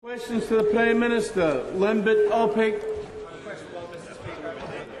Questions to the Prime Minister. Lambert Opic.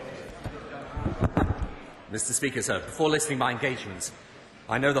 Mr. Speaker, sir, before listing my engagements,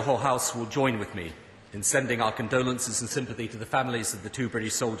 I know the whole House will join with me in sending our condolences and sympathy to the families of the 2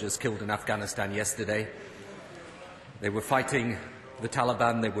 British soldiers killed in Afghanistan yesterday. They were fighting the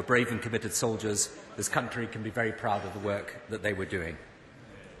Taliban. They were brave and committed soldiers. This country can be very proud of the work that they were doing.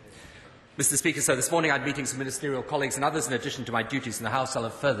 Mr. Speaker, sir, this morning I had meetings with ministerial colleagues and others in addition to my duties in the House. I'll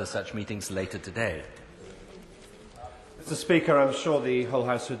have further such meetings later today. Mr. Speaker, I'm sure the whole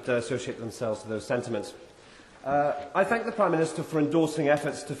House would associate themselves to those sentiments. I thank the Prime Minister for endorsing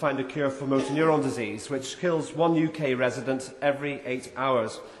efforts to find a cure for motor neuron disease, which kills 1 UK resident every 8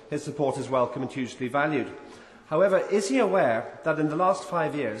 hours. His support is welcome and hugely valued. However, is he aware that in the last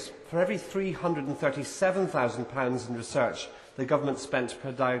 5 years, for every £337,000 in research the government spent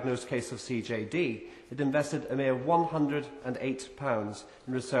per diagnosed case of CJD, it invested a mere £108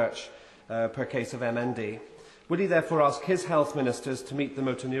 in research per case of MND? Will he therefore ask his health ministers to meet the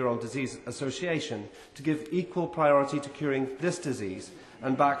Motor Neuron Disease Association to give equal priority to curing this disease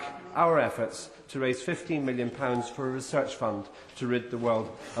and back our efforts to raise £15 million for a research fund to rid the world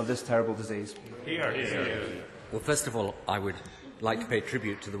of this terrible disease? Hear, hear. Well, first of all, I would like to pay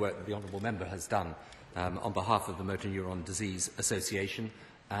tribute to the work that the honourable member has done on behalf of the Motor Neuron Disease Association,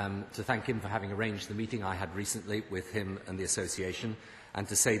 to thank him for having arranged the meeting I had recently with him and the association, and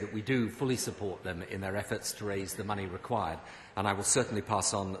to say that we do fully support them in their efforts to raise the money required. And I will certainly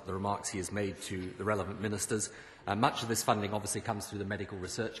pass on the remarks he has made to the relevant ministers. Much of this funding obviously comes through the Medical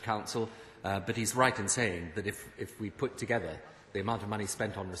Research Council, but he's right in saying that if we put together the amount of money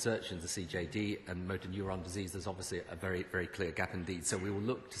spent on research into CJD and motor neuron disease, there's obviously a very, very clear gap indeed. So we will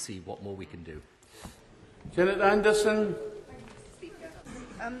look to see what more we can do. Janet Anderson.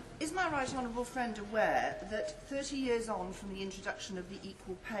 Is my right honourable friend aware that 30 years on from the introduction of the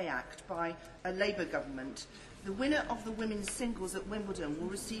Equal Pay Act by a Labour government, the winner of the women's singles at Wimbledon will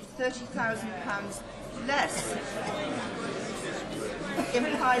receive £30,000 less in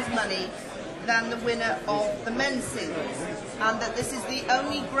prize money than the winner of the men's singles, and that this is the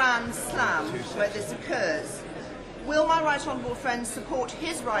only Grand Slam where this occurs? Will my right honourable friend support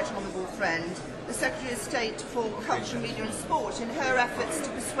his right honourable friend, the Secretary of State for Culture, Media and Sport, in her efforts to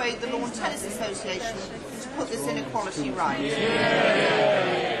persuade the Lawn Tennis Association to put this inequality right?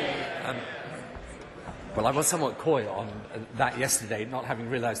 Well, I was somewhat coy on that yesterday, not having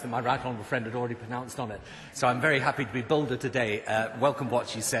realised that my right honourable friend had already pronounced on it. So I'm very happy to be bolder today, welcome what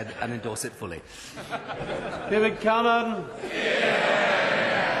she said and endorse it fully. David Cameron.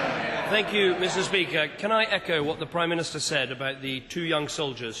 Thank you, Mr. Speaker. Can I echo what the Prime Minister said about the 2 young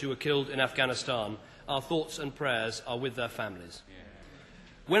soldiers who were killed in Afghanistan? Our thoughts and prayers are with their families.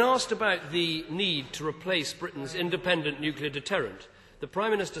 When asked about the need to replace Britain's independent nuclear deterrent, the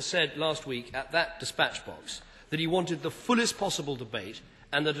Prime Minister said last week at that dispatch box that he wanted the fullest possible debate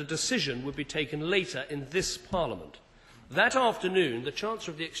and that a decision would be taken later in this Parliament. That afternoon, the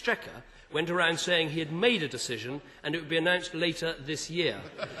Chancellor of the Exchequer went around saying he had made a decision and it would be announced later this year.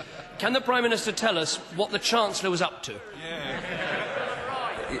 Can the Prime Minister tell us what the Chancellor was up to?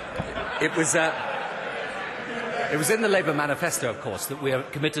 It was in the Labour manifesto, of course, that we are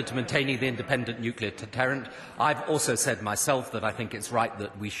committed to maintaining the independent nuclear deterrent. I've also said myself that I think it's right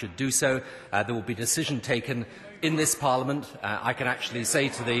that we should do so. There will be a decision taken in this Parliament. I can actually say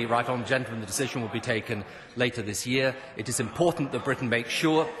to the right honourable gentleman the decision will be taken later this year. It is important that Britain makes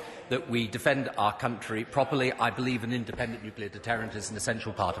sure that we defend our country properly. I believe an independent nuclear deterrent is an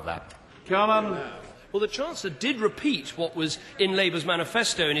essential part of that. Cameron. Well, the Chancellor did repeat what was in Labour's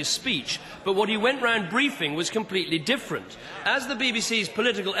manifesto in his speech, but what he went round briefing was completely different. As the BBC's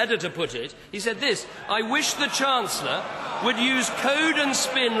political editor put it, he said this: "I wish the Chancellor would use code and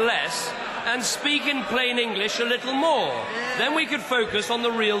spin less and speak in plain English a little more. Then we could focus on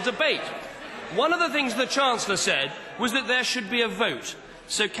the real debate." One of the things the Chancellor said was that there should be a vote.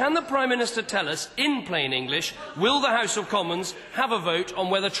 So can the Prime Minister tell us, in plain English, will the House of Commons have a vote on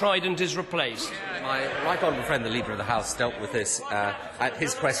whether Trident is replaced? My right honourable friend, the Leader of the House, dealt with this at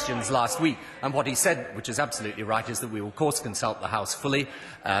his questions last week. And what he said, which is absolutely right, is that we will, of course, consult the House fully.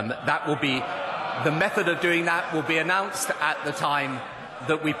 That will be the method of doing that will be announced at the time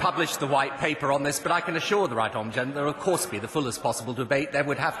that we publish the white paper on this. But I can assure the right honourable gentleman there will, of course, be the fullest possible debate. There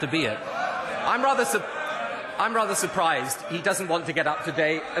would have to be it. I'm rather surprised he doesn't want to get up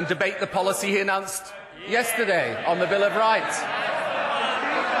today and debate the policy he announced yesterday on the Bill of Rights.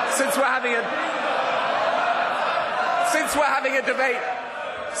 Since we're having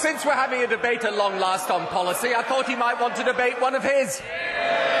a debate at long last on policy, I thought he might want to debate one of his.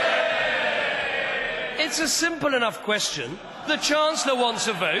 It's a simple enough question. The Chancellor wants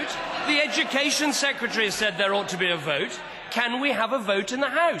a vote. The Education Secretary has said there ought to be a vote. Can we have a vote in the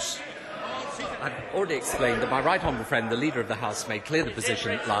House? I've already explained that my right honourable friend, the Leader of the House, made clear the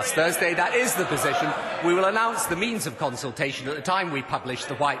position last Thursday. That is the position. We will announce the means of consultation at the time we publish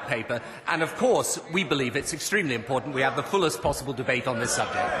the White Paper. And, of course, we believe it's extremely important we have the fullest possible debate on this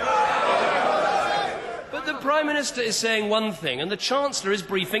subject. But the Prime Minister is saying one thing and the Chancellor is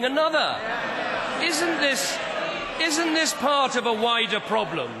briefing another. Isn't this part of a wider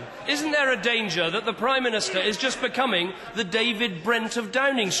problem? Isn't there a danger that the Prime Minister is just becoming the David Brent of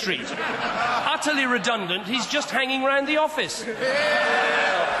Downing Street? Utterly redundant, he's just hanging around the office.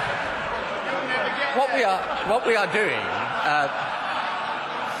 What we are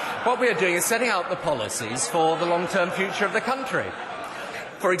doing is setting out the policies for the long-term future of the country.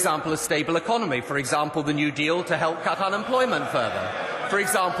 For example, a stable economy. For example, the New Deal to help cut unemployment further. For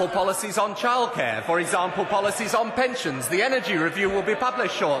example, policies on childcare. For example, policies on pensions. The energy review will be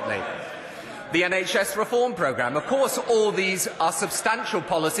published shortly. The NHS reform programme. Of course, all these are substantial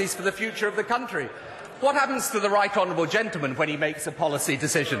policies for the future of the country. What happens to the right honourable gentleman when he makes a policy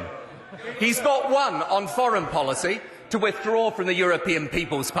decision? He's got one on foreign policy, to withdraw from the European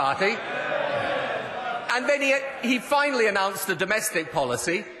People's Party. And then he finally announced a domestic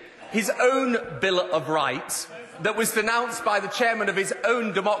policy, his own Bill of Rights, that was denounced by the chairman of his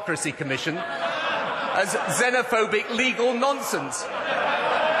own Democracy Commission as xenophobic legal nonsense.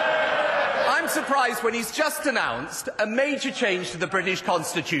 I'm surprised when he's just announced a major change to the British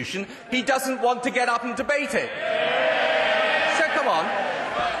Constitution, he doesn't want to get up and debate it. So come on.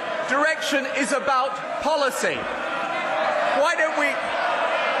 Direction is about policy. Why don't we...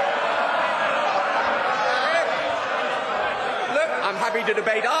 I'm happy to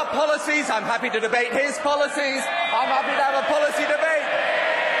debate our policies. I'm happy to debate his policies. I'm happy to have a policy debate.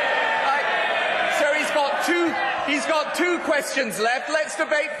 So he's got two questions left. Let's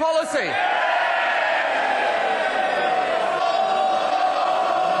debate policy.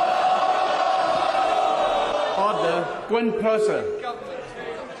 Order. Gwyn Prosser.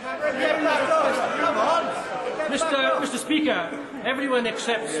 Mr. Speaker, everyone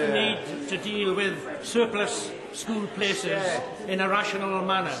accepts the need to deal with surplus school places in a rational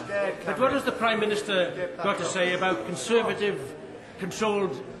manner. But what has the Prime Minister got to say about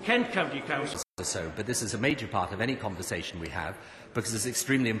Conservative-controlled Kent County Council? But this is a major part of any conversation we have, because it's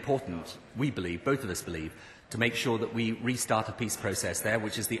extremely important, we believe, both of us believe, to make sure that we restart a peace process there,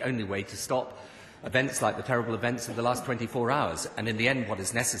 which is the only way to stop events like the terrible events of the last 24 hours. And in the end, what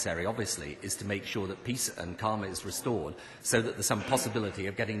is necessary, obviously, is to make sure that peace and calm is restored so that there's some possibility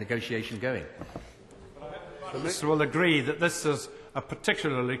of getting negotiation going. The Minister will agree that this is a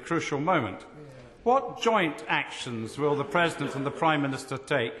particularly crucial moment. What joint actions will the President and the Prime Minister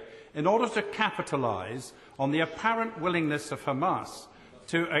take in order to capitalise on the apparent willingness of Hamas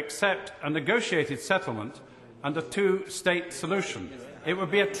to accept a negotiated settlement and a two-state solution? It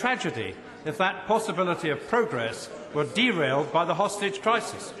would be a tragedy if that possibility of progress were derailed by the hostage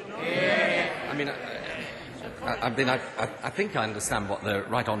crisis. I think I understand what the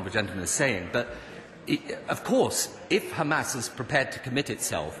right honourable gentleman is saying, but of course, if Hamas is prepared to commit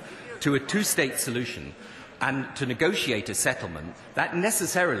itself to a two-state solution and to negotiate a settlement, that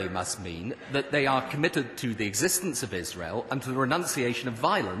necessarily must mean that they are committed to the existence of Israel and to the renunciation of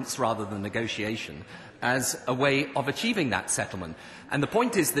violence rather than negotiation as a way of achieving that settlement. And the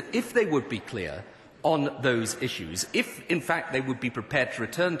point is that if they would be clear on those issues, if in fact they would be prepared to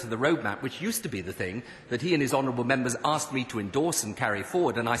return to the roadmap, which used to be the thing that he and his honourable members asked me to endorse and carry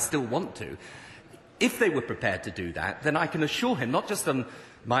forward, and I still want to, if they were prepared to do that, then I can assure him, not just on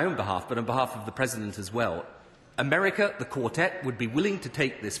my own behalf, but on behalf of the President as well, America, the Quartet, would be willing to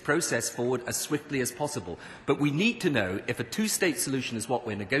take this process forward as swiftly as possible. But we need to know, if a two-state solution is what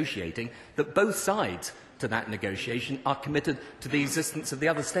we're negotiating, that both sides to that negotiation are committed to the existence of the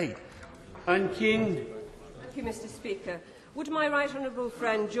other state. Anne Keane. Thank you, Mr. Speaker. Would my right honourable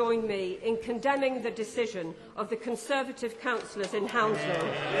friend join me in condemning the decision of the Conservative councillors in Hounslow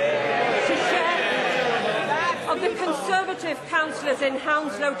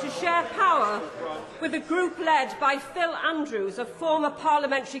to share power with a group led by Phil Andrews, a former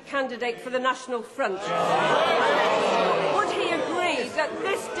parliamentary candidate for the National Front? Would he agree that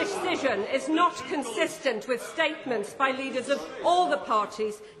this decision is not consistent with statements by leaders of all the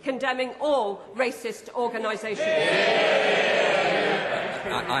parties condemning all racist organisations?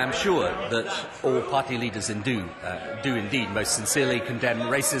 I am sure that all party leaders do indeed most sincerely condemn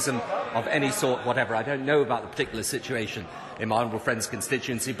racism of any sort, whatever. I don't know about the particular situation in my honourable friend's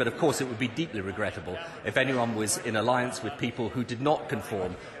constituency, but of course it would be deeply regrettable if anyone was in alliance with people who did not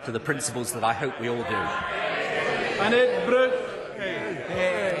conform to the principles that I hope we all do. Annette Brooke.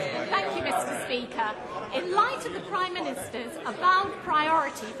 Thank you, Mr. Speaker. In light of the Prime Minister's avowed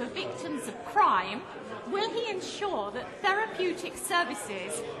priority for victims of crime, will he ensure that therapeutic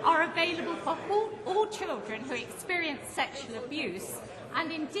services are available for all children who experience sexual abuse,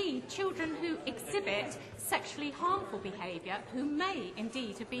 and indeed children who exhibit sexually harmful behaviour who may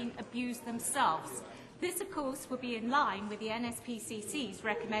indeed have been abused themselves? This, of course, will be in line with the NSPCC's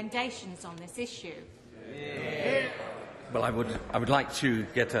recommendations on this issue. Well, I would like to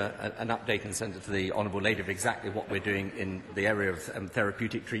get an update and send it to the Honourable Lady of exactly what we're doing in the area of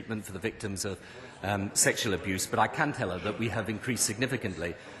therapeutic treatment for the victims of sexual abuse, but I can tell her that we have increased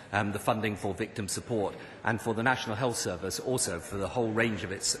significantly the funding for victim support and for the National Health Service also for the whole range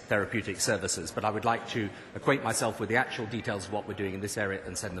of its therapeutic services. But I would like to acquaint myself with the actual details of what we're doing in this area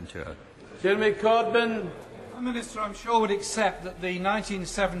and send them to her. Jeremy Corbyn. Prime Minister, I'm sure would accept that the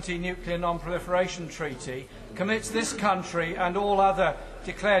 1970 Nuclear Non-Proliferation Treaty commits this country and all other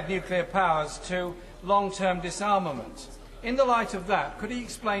declared nuclear powers to long-term disarmament. In the light of that, could he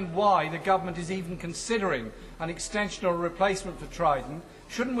explain why the government is even considering an extension or replacement for Trident?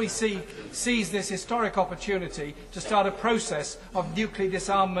 Shouldn't we seize this historic opportunity to start a process of nuclear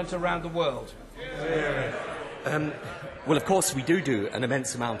disarmament around the world? Well, of course, we do an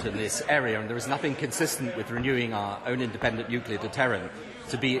immense amount in this area, and there is nothing consistent with renewing our own independent nuclear deterrent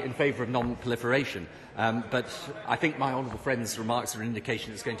to be in favour of non-proliferation. But I think my honourable friend's remarks are an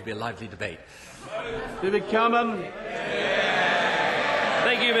indication it's going to be a lively debate. David Cameron.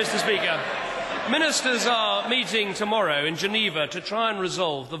 Thank you, Mr. Speaker. Ministers are meeting tomorrow in Geneva to try and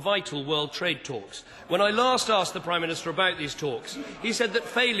resolve the vital world trade talks. When I last asked the Prime Minister about these talks, he said that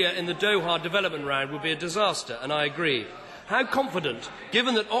failure in the Doha development round would be a disaster, and I agree. How confident,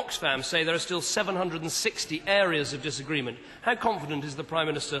 given that Oxfam say there are still 760 areas of disagreement, how confident is the Prime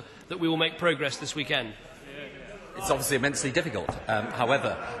Minister that we will make progress this weekend? It's obviously immensely difficult.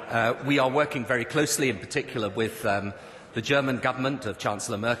 However, we are working very closely, in particular with the German government of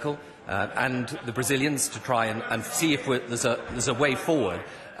Chancellor Merkel and the Brazilians to try and see if there's a way forward.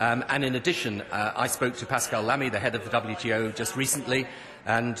 And in addition, I spoke to Pascal Lamy, the head of the WTO, just recently,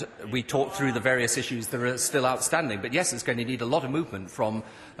 and we talked through the various issues that are still outstanding. But yes, it's going to need a lot of movement from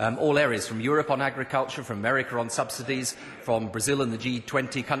all areas, from Europe on agriculture, from America on subsidies, from Brazil and the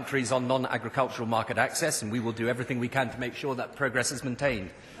G20 countries on non-agricultural market access, and we will do everything we can to make sure that progress is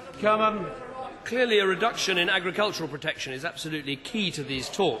maintained. Cameron. Clearly, a reduction in agricultural protection is absolutely key to these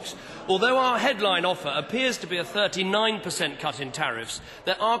talks. Although our headline offer appears to be a 39% cut in tariffs,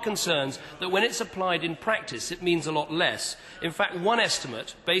 there are concerns that when it's applied in practice, it means a lot less. In fact, one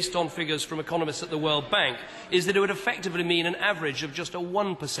estimate, based on figures from economists at the World Bank, is that it would effectively mean an average of just a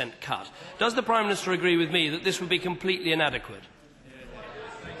 1% cut. Does the Prime Minister agree with me that this would be completely inadequate?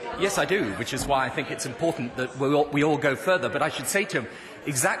 Yes, I do, which is why I think it's important that we all go further. But I should say to him,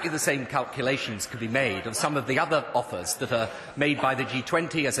 exactly the same calculations could be made of some of the other offers that are made by the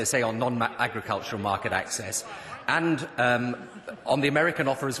G20, as I say, on non-agricultural market access, and on the American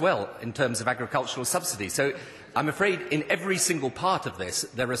offer as well, in terms of agricultural subsidies. So I'm afraid in every single part of this,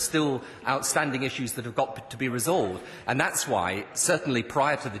 there are still outstanding issues that have got to be resolved. And that's why, certainly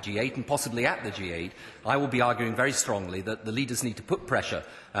prior to the G8 and possibly at the G8, I will be arguing very strongly that the leaders need to put pressure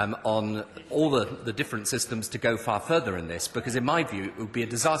on all the different systems to go far further in this, because in my view it would be a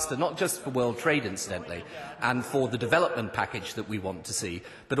disaster not just for world trade, incidentally, and for the development package that we want to see,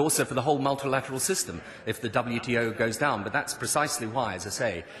 but also for the whole multilateral system if the WTO goes down. But that's precisely why, as I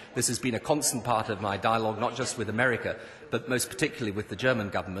say, this has been a constant part of my dialogue, not just with America, but most particularly with the German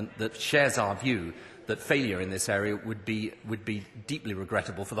government, that shares our view that failure in this area would be deeply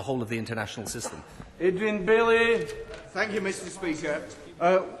regrettable for the whole of the international system. Adrian Bailey. Thank you, Mr. Speaker.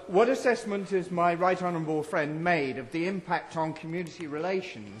 What assessment has my right honourable friend made of the impact on community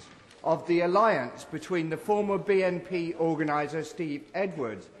relations of the alliance between the former BNP organiser Steve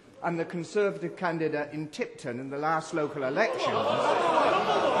Edwards and the Conservative candidate in Tipton in the last local elections?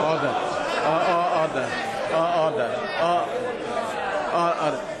 Order.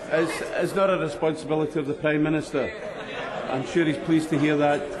 It's not a responsibility of the Prime Minister. I'm sure he's pleased to hear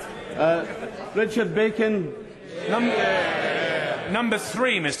that. Richard Bacon. Number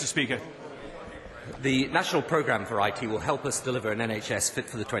 3, Mr. Speaker. The National Programme for IT will help us deliver an NHS fit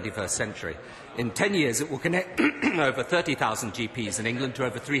for the 21st century. In 10 years, it will connect over 30,000 GPs in England to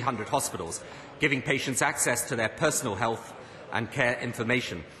over 300 hospitals, giving patients access to their personal health and care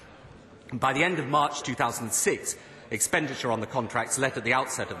information. By the end of March 2006, expenditure on the contracts let at the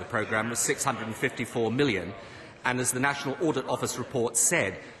outset of the programme was £654 million, and as the National Audit Office report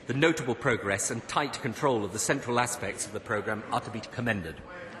said, the notable progress and tight control of the central aspects of the programme are to be commended.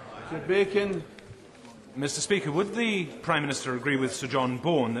 Mr. Bacon. Mr. Speaker, would the Prime Minister agree with Sir John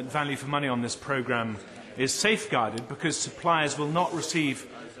Bourne that value for money on this programme is safeguarded because suppliers will not receive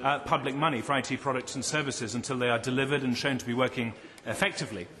public money for IT products and services until they are delivered and shown to be working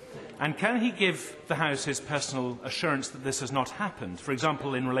effectively? And can he give the House his personal assurance that this has not happened, for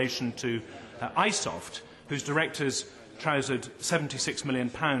example, in relation to iSoft, whose directors trousered £76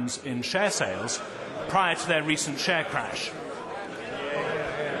 million in share sales prior to their recent share crash?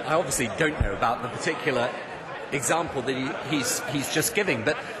 I obviously don't know about the particular example that he's just giving,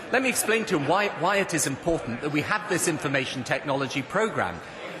 but let me explain to him why it is important that we have this information technology programme.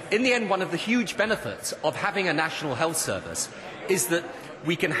 In the end, one of the huge benefits of having a national health service is that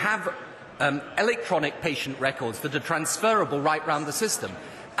we can have electronic patient records that are transferable right round the system.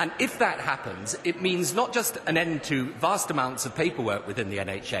 And if that happens, it means not just an end to vast amounts of paperwork within the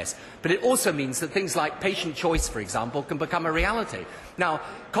NHS, but it also means that things like patient choice, for example, can become a reality. Now,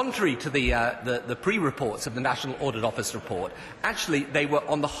 contrary to the pre-reports of the National Audit Office report, actually they were,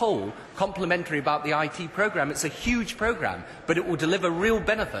 on the whole, complimentary about the IT programme. It's a huge programme, but it will deliver real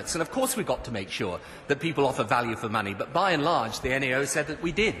benefits. And of course we've got to make sure that people offer value for money, but by and large the NAO said that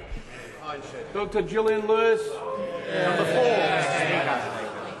we did. Dr. Gillian Lewis, number 4.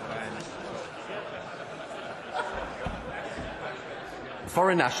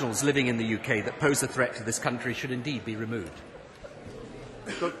 Foreign nationals living in the UK that pose a threat to this country should indeed be removed.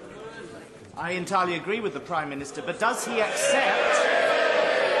 I entirely agree with the Prime Minister, but does he accept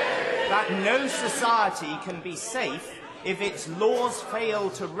that no society can be safe if its laws fail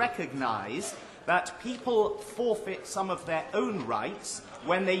to recognise that people forfeit some of their own rights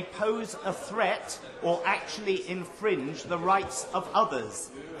when they pose a threat or actually infringe the rights of others?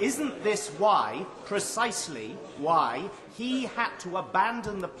 Isn't this precisely why, he had to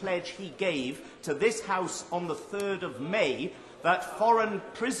abandon the pledge he gave to this House on the 3rd of May that foreign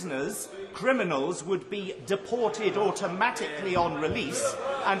prisoners, criminals, would be deported automatically on release?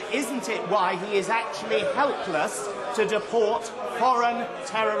 And isn't it why he is actually helpless to deport foreign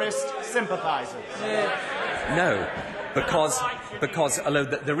terrorist sympathisers? No, because although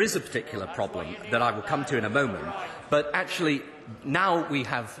there is a particular problem that I will come to in a moment, but actually now we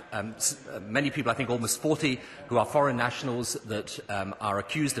have many people, I think almost 40, who are foreign nationals that are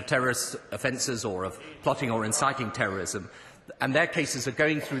accused of terrorist offences or of plotting or inciting terrorism. And their cases are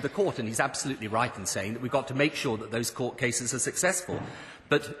going through the court, and he's absolutely right in saying that we've got to make sure that those court cases are successful.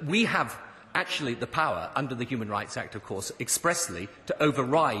 But we have actually the power, under the Human Rights Act, of course, expressly to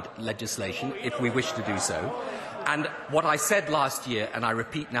override legislation if we wish to do so. And what I said last year, and I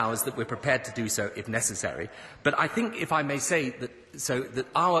repeat now, is that we're prepared to do so if necessary. But I think, if I may say, that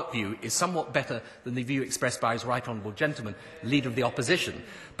our view is somewhat better than the view expressed by His Right Honourable Gentleman, Leader of the Opposition,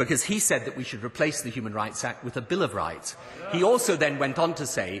 because he said that we should replace the Human Rights Act with a Bill of Rights. He also then went on to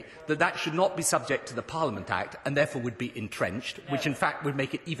say that that should not be subject to the Parliament Act and therefore would be entrenched, which in fact would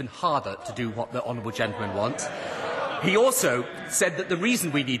make it even harder to do what the Honourable Gentleman wants. He also said that the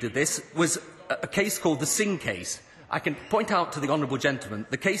reason we needed this was a case called the Singh case. I can point out to the Honourable Gentleman,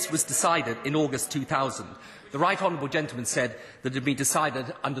 the case was decided in August 2000. The Right Honourable Gentleman said that it had been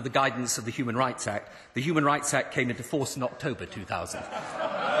decided under the guidance of the Human Rights Act. The Human Rights Act came into force in October 2000.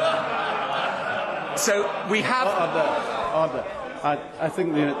 So we have... Order. I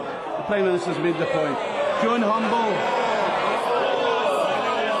think the Prime Minister's made the point. Joan Humble.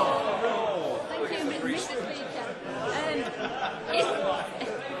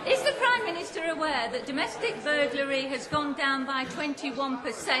 Aware that domestic burglary has gone down by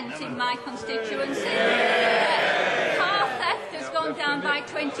 21% in my constituency. Car theft has gone down by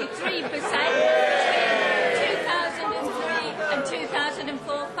 23% between 2003 and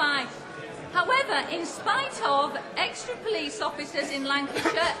 2004-05. However, in spite of extra police officers in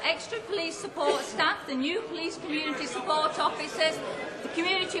Lancashire, extra police support staff, the new police community support officers, the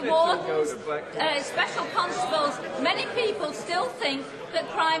community wardens, special constables, many people still think that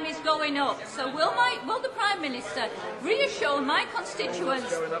crime is going up. So will the Prime Minister reassure my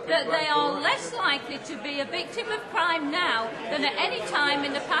constituents that they are less likely to be a victim of crime now than at any time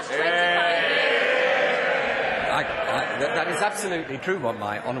in the past 25 years? That is absolutely true, what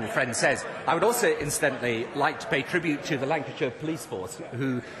my honourable friend says. I would also, incidentally, like to pay tribute to the Lancashire Police Force,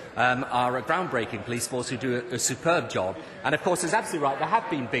 who are a groundbreaking police force who do a superb job. And, of course, it's absolutely right, there have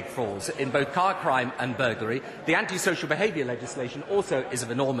been big falls in both car crime and burglary. The antisocial behaviour legislation also is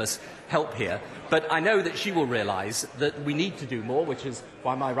of enormous help here. But I know that she will realise that we need to do more, which is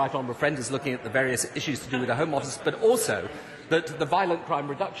why my right honourable friend is looking at the various issues to do with the Home Office, but also that the Violent Crime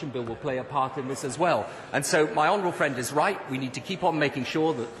Reduction Bill will play a part in this as well. And so my honourable friend is right. We need to keep on making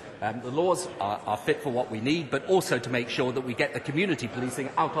sure that The laws are fit for what we need, but also to make sure that we get the community policing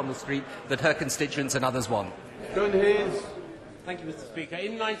out on the street that her constituents and others want. John Hayes. Thank you, Mr. Speaker.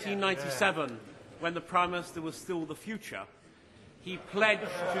 In 1997, when the Prime Minister was still the future, he pledged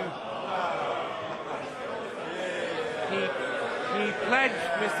to... He pledged,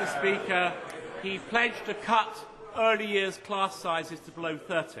 Mr. Speaker, he pledged to cut early years class sizes to below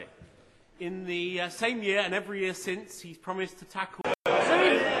 30. In the same year and every year since, he's promised to tackle...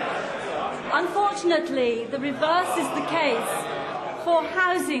 Unfortunately, the reverse is the case for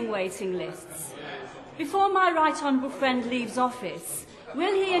housing waiting lists. Before my right honourable friend leaves office,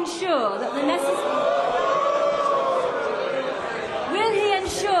 will he ensure that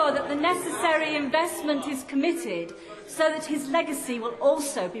the necessary investment is committed so that his legacy will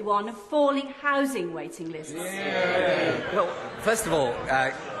also be one of falling housing waiting lists? Well, first of all,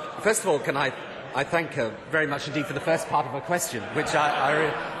 can I thank her very much indeed for the first part of her question, which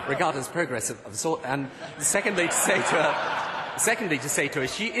I regard as progress of the sort. And secondly, to say to her,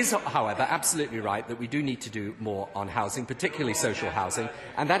 she is, however, absolutely right that we do need to do more on housing, particularly social housing,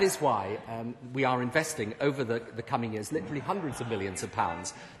 and that is why we are investing over the coming years literally hundreds of millions of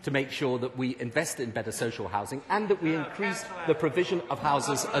pounds to make sure that we invest in better social housing and that we increase the provision of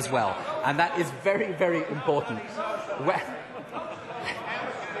houses as well. And that is very, very important.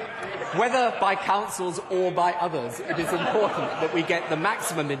 Whether by councils or by others, it is important that we get the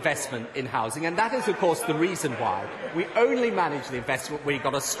maximum investment in housing, and that is, of course, the reason why we only manage the investment when we've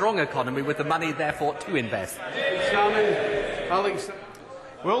got a strong economy with the money, therefore, to invest. Alex.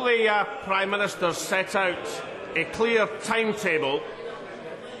 Will the Prime Minister set out a clear timetable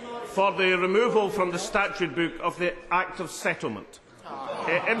for the removal from the statute book of the Act of Settlement?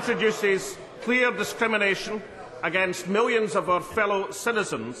 It introduces clear discrimination against millions of our fellow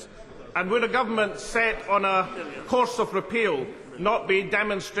citizens. And would a government set on a course of repeal not be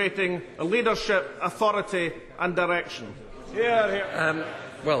demonstrating leadership, authority and direction?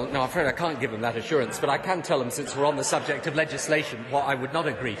 Well, no, I'm afraid I can't give him that assurance, but I can tell him, since we're on the subject of legislation, what I would not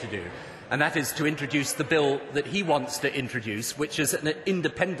agree to do, and that is to introduce the bill that he wants to introduce, which is an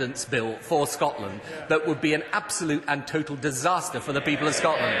independence bill for Scotland that would be an absolute and total disaster for the people of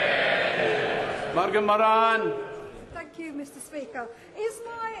Scotland. Margaret Moran. Thank you, Mr. Speaker. Is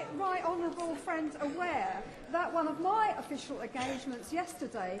my right honourable friend aware that one of my official engagements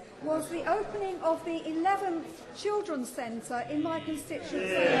yesterday was the opening of the 11th Children's Centre in my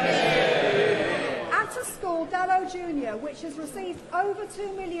constituency at a school, Dallow Junior, which has received over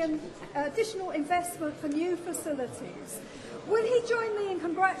 £2 million additional investment for new facilities? Will he join me in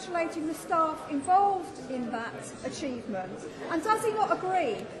congratulating the staff involved in that achievement? And does he not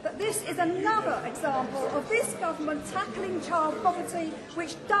agree that this is another example of this government tackling child poverty,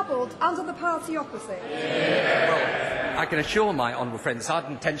 which doubled under the party opposite? Well, I can assure my honourable friend it's our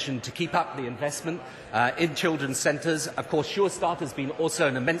intention to keep up the investment in children's centres. Of course, Sure Start has been also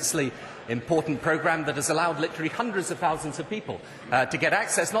an immensely important programme that has allowed literally hundreds of thousands of people to get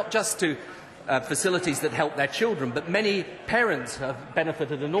access not just to facilities that help their children, but many parents have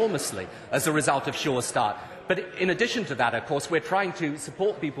benefited enormously as a result of Sure Start. But in addition to that, of course, we're trying to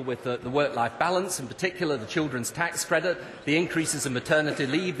support people with the work-life balance, in particular the children's tax credit, the increases in maternity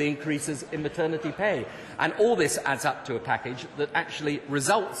leave, the increases in maternity pay. And all this adds up to a package that actually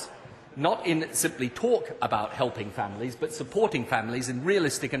results not in simply talk about helping families, but supporting families in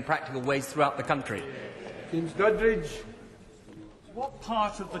realistic and practical ways throughout the country. James Doddridge. What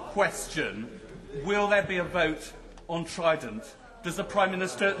part of the question, will there be a vote on Trident, does the Prime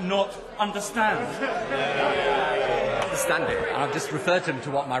Minister not understand? Understand it. I've just referred him to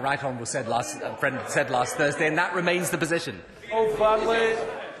what my right honourable friend said last Thursday, and that remains the position. Thank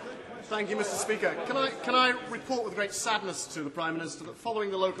you, Mr. Speaker. Can I report with great sadness to the Prime Minister that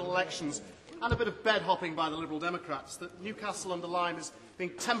following the local elections and a bit of bed hopping by the Liberal Democrats, that Newcastle under Lyme is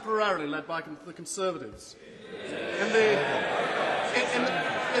being temporarily led by the Conservatives. In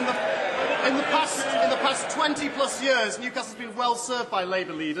the past 20-plus years, Newcastle's been well served by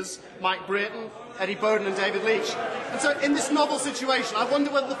Labour leaders, Mike Brayton, Eddie Bowden and David Leach. And so in this novel situation, I wonder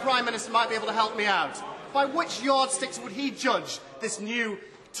whether the Prime Minister might be able to help me out. By which yardsticks would he judge this new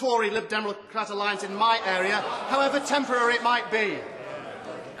Tory Lib Democrat alliance in my area, however temporary it might be?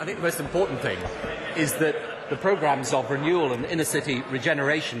 I think the most important thing is that the programmes of renewal and inner-city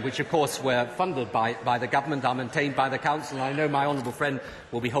regeneration, which of course were funded by the government, are maintained by the council, and I know my honourable friend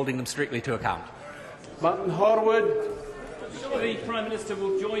will be holding them strictly to account. Martin Horwood. The Prime Minister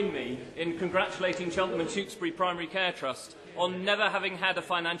will join me in congratulating Cheltenham and Tewkesbury Primary Care Trust on never having had a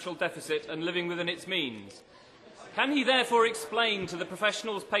financial deficit and living within its means. Can he therefore explain to the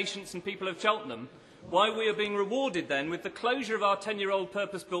professionals, patients and people of Cheltenham why we are being rewarded then with the closure of our 10-year-old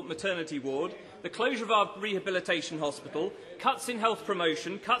purpose-built maternity ward, the closure of our rehabilitation hospital, cuts in health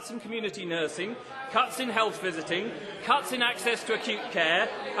promotion, cuts in community nursing, cuts in health visiting, cuts in access to acute care,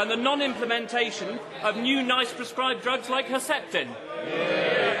 and the non-implementation of new nice prescribed drugs like Herceptin?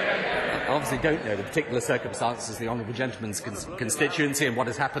 I obviously don't know the particular circumstances of the honourable gentleman's constituency and what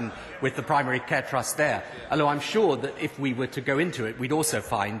has happened with the primary care trust there, although I'm sure that if we were to go into it, we'd also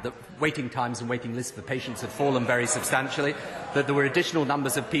find that waiting times and waiting lists for patients had fallen very substantially, that there were additional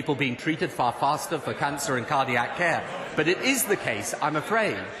numbers of people being treated far faster for cancer and cardiac care. But it is the case, I'm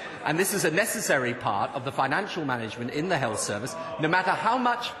afraid, and this is a necessary part of the financial management in the health service. No matter how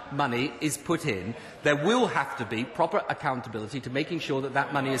much money is put in, there will have to be proper accountability to making sure that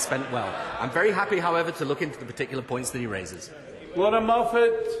that money is spent well. I'm very happy, however, to look into the particular points that he raises. Laura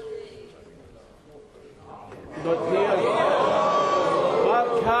Moffat. Not here.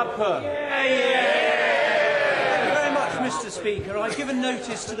 Mark Harper. Thank you very much, Mr. Speaker. I've given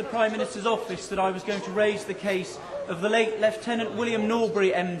notice to the Prime Minister's office that I was going to raise the case of the late Lieutenant William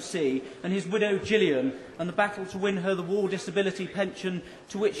Norbury MC and his widow Gillian and the battle to win her the war disability pension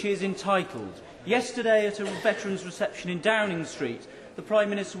to which she is entitled. Yesterday, at a veterans' reception in Downing Street, the Prime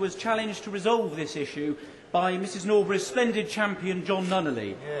Minister was challenged to resolve this issue by Mrs Norbury's splendid champion, John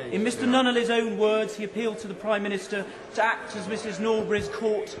Nunnally. In Mr Nunnally's own words, he appealed to the Prime Minister to act as Mrs Norbury's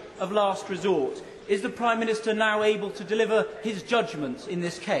court of last resort. Is the Prime Minister now able to deliver his judgment in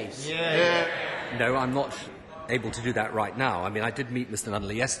this case? No, I'm not able to do that right now. I mean, I did meet Mr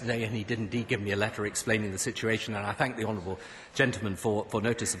Nunnally yesterday, and he did indeed give me a letter explaining the situation, and I thank the honourable gentleman for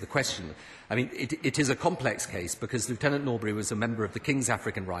notice of the question. I mean, it is a complex case because Lieutenant Norbury was a member of the King's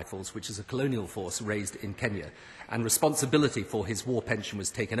African Rifles, which is a colonial force raised in Kenya, and responsibility for his war pension was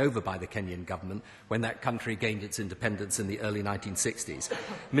taken over by the Kenyan government when that country gained its independence in the early 1960s.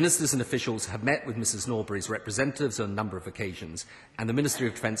 Ministers and officials have met with Mrs Norbury's representatives on a number of occasions, and the Ministry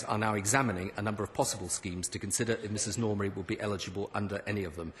of Defence are now examining a number of possible schemes to consider if Mrs Norbury will be eligible under any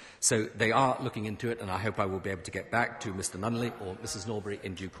of them. So they are looking into it, and I hope I will be able to get back to Mr Nunnally or Mrs Norbury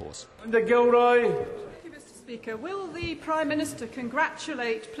in due course. Gilroy. Thank you, Mr Speaker. Will the Prime Minister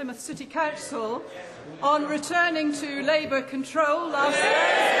congratulate Plymouth City Council on returning to Labour control last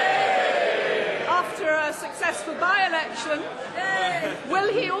Thursday after a successful by-election?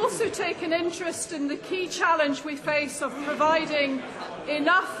 Will he also take an interest in the key challenge we face of providing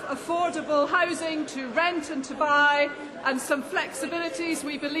enough affordable housing to rent and to buy, and some flexibilities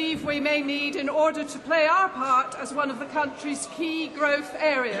we believe we may need in order to play our part as one of the country's key growth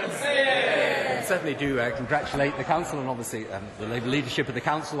areas? I certainly do congratulate the Council and obviously the Labour leadership of the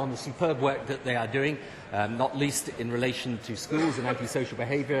Council on the superb work that they are doing, not least in relation to schools and antisocial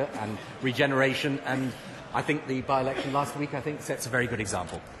behaviour and regeneration. And I think the by-election last week, sets a very good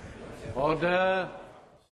example. Order.